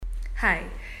Hi,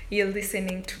 you're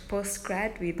listening to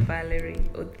Postgrad with Valerie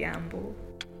Odhiambo.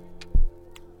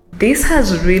 This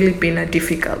has really been a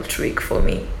difficult week for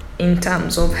me in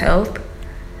terms of health.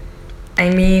 I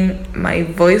mean, my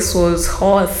voice was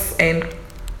hoarse and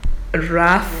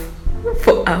rough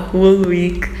for a whole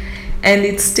week, and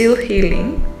it's still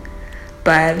healing,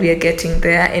 but we are getting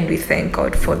there, and we thank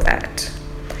God for that.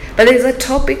 But there's a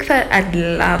topic that I'd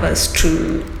love us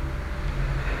to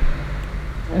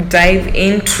dive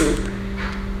into.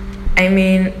 I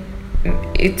mean,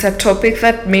 it's a topic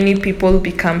that many people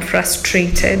become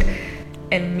frustrated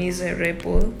and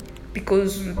miserable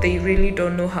because they really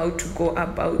don't know how to go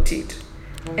about it.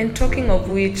 And talking of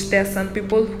which, there are some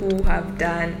people who have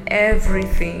done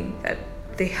everything that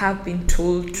they have been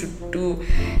told to do.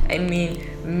 I mean,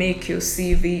 make your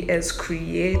CV as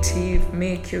creative,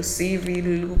 make your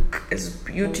CV look as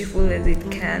beautiful as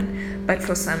it can, but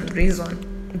for some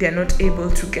reason, they're not able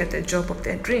to get the job of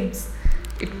their dreams.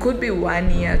 It could be 1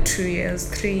 year, 2 years,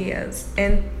 3 years.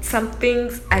 And some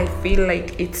things I feel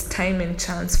like it's time and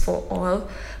chance for all,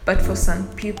 but for some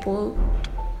people,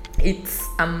 it's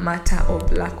a matter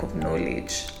of lack of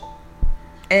knowledge.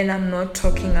 And I'm not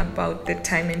talking about the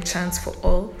time and chance for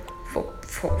all,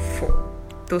 for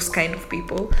those kind of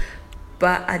people,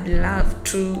 but I'd love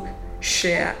to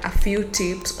share a few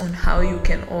tips on how you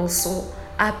can also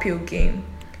up your game,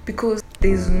 because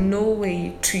there's no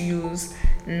way to use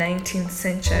 19th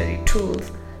century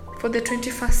tools for the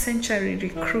 21st century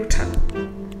recruiter.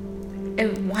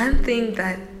 And one thing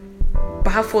that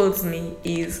baffles me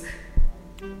is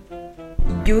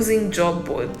using job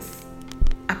boards,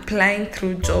 applying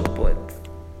through job boards.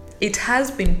 It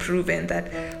has been proven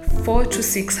that 400 to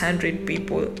 600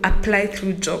 people apply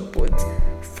through job boards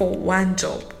for one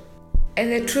job.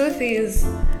 And the truth is,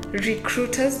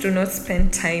 recruiters do not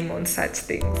spend time on such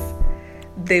things.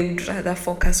 They would rather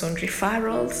focus on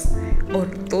referrals or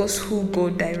those who go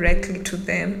directly to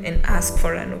them and ask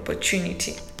for an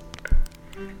opportunity.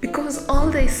 Because all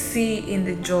they see in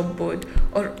the job board,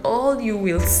 or all you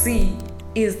will see,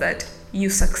 is that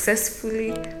you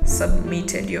successfully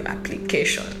submitted your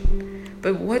application.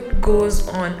 But what goes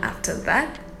on after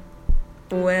that?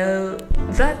 Well,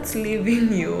 that's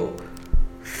leaving your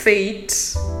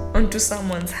fate onto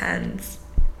someone's hands.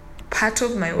 Part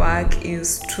of my work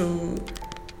is to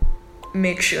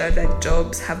make sure that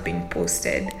jobs have been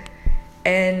posted.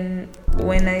 And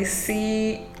when I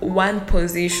see one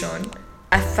position,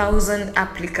 1,000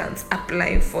 applicants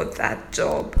applying for that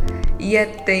job,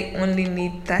 yet they only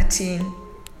need 13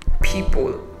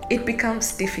 people, it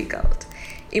becomes difficult.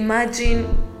 Imagine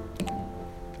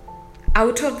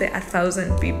out of the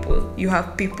 1,000 people, you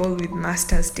have people with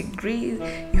master's degrees,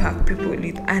 you have people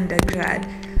with undergrad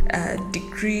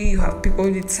degree, you have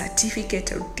people with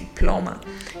certificate or diploma.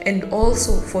 And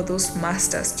also for those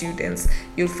master students,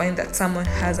 you'll find that someone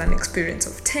has an experience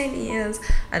of 10 years,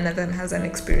 another has an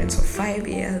experience of 5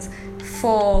 years,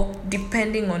 4,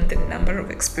 depending on the number of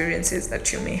experiences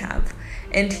that you may have.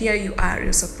 And here you are,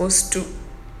 you're supposed to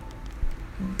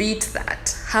beat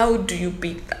that. How do you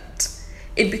beat that?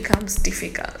 It becomes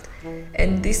difficult.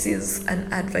 And this is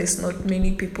an advice not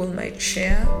many people might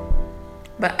share,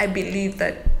 but I believe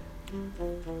that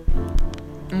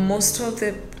most of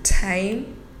the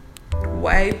time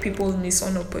why people miss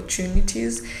on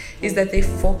opportunities is that they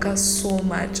focus so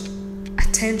much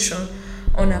attention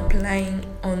on applying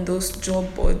on those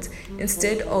job boards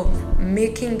instead of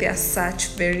making their search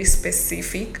very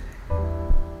specific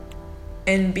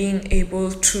and being able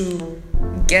to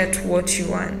get what you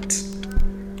want.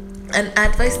 An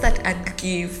advice that I'd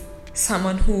give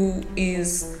someone who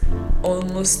is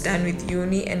almost done with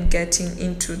uni and getting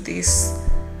into this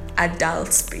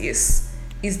adult space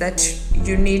is that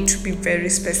you need to be very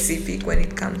specific when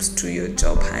it comes to your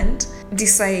job hunt.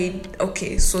 Decide,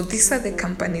 okay, so these are the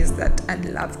companies that I'd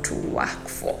love to work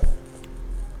for.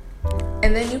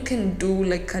 And then you can do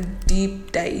like a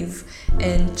deep dive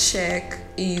and check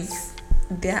if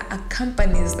there are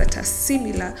companies that are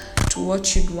similar to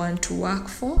what you'd want to work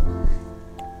for.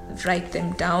 Write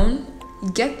them down,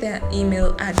 get their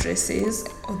email addresses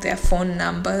or their phone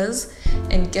numbers,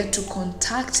 and get to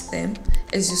contact them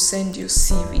as you send your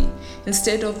CV,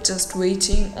 instead of just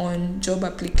waiting on job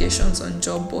applications on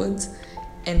job boards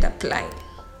and applying.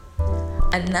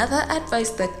 Another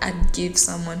advice that I'd give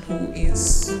someone who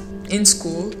is in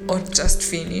school or just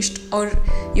finished, or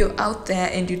you're out there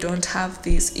and you don't have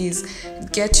this, is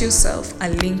get yourself a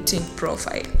LinkedIn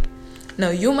profile. Now,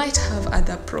 you might have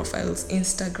other profiles,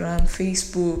 Instagram,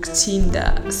 Facebook,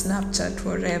 Tinder, Snapchat,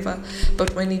 wherever,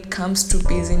 but when it comes to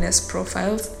business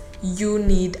profiles, you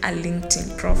need a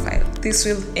LinkedIn profile. This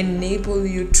will enable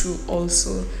you to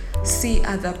also see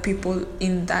other people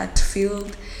in that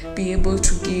field, be able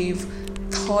to give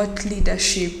thought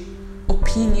leadership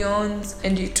opinions,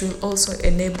 and it will also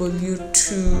enable you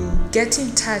to get in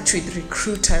touch with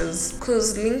recruiters,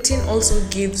 because LinkedIn also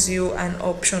gives you an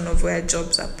option of where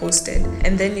jobs are posted,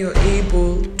 and then you're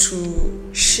able to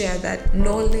share that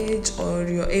knowledge, or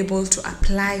you're able to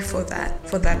apply for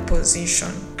that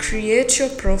position. Create your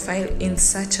profile in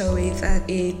such a way that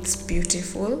it's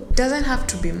beautiful. It doesn't have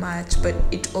to be much, but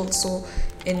it also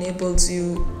enables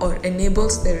you, or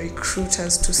enables the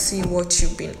recruiters to see what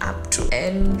you've been up to,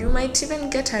 and you might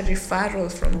even get a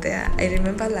referral from there. I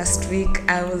remember last week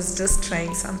I was just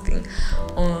trying something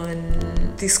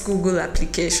on these Google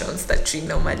applications that we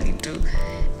normally do,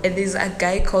 and there's a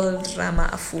guy called Rama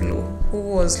Afulu who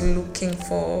was looking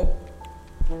for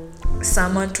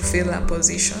someone to fill a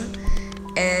position,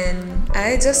 and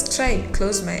I just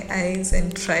closed my eyes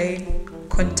and tried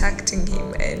contacting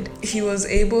him, and he was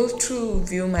able to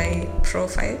view my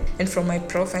profile, and from my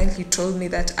profile he told me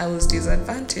that I was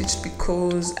disadvantaged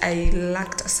because I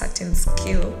lacked a certain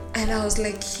skill, and I was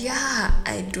like, yeah,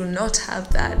 I do not have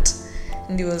that.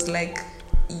 And he was like,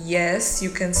 yes, you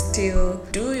can still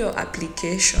do your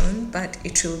application, but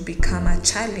it will become a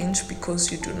challenge because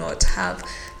you do not have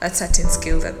that certain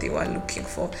skill that they were looking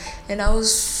for. And I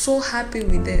was so happy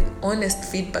with the honest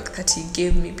feedback that he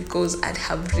gave me, because I'd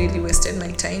have really wasted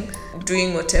my time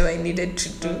doing whatever I needed to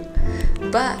do.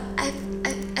 But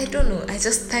I don't know, I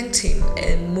just thanked him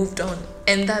and moved on.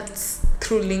 And that's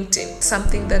through LinkedIn,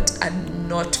 something that I'd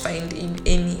not find in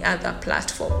any other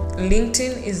platform.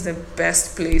 LinkedIn is the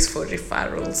best place for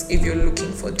referrals if you're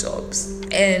looking for jobs.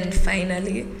 And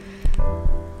finally,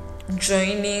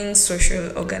 joining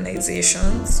social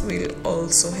organizations will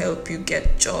also help you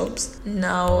get jobs.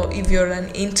 Now, if you're an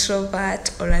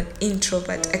introvert or an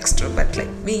introvert extrovert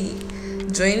like me,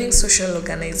 joining social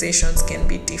organizations can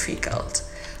be difficult.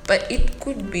 But it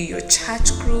could be your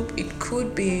church group, it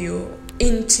could be your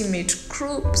intimate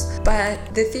groups,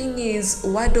 but the thing is,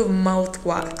 word of mouth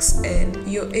works, and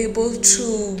you're able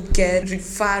to get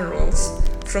referrals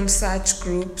from such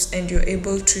groups, and you're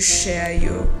able to share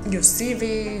your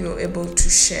CV, you're able to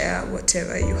share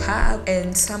whatever you have,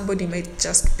 and somebody might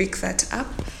just pick that up,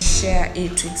 share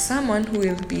it with someone who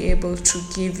will be able to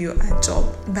give you a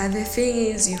job. But the thing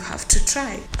is, you have to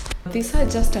try. These are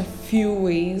just a few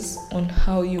ways on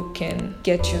how you can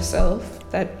get yourself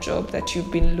that job that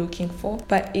you've been looking for,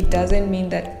 but it doesn't mean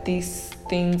that these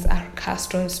things are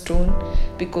cast on stone,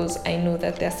 because I know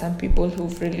that there are some people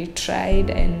who've really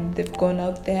tried and they've gone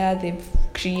out there, they've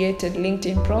created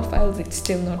LinkedIn profiles, it's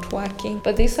still not working.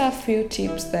 But these are a few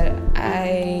tips that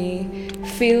I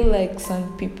feel like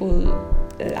some people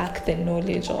lack the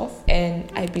knowledge of, and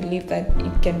I believe that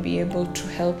it can be able to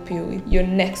help you with your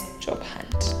next job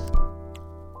hunt.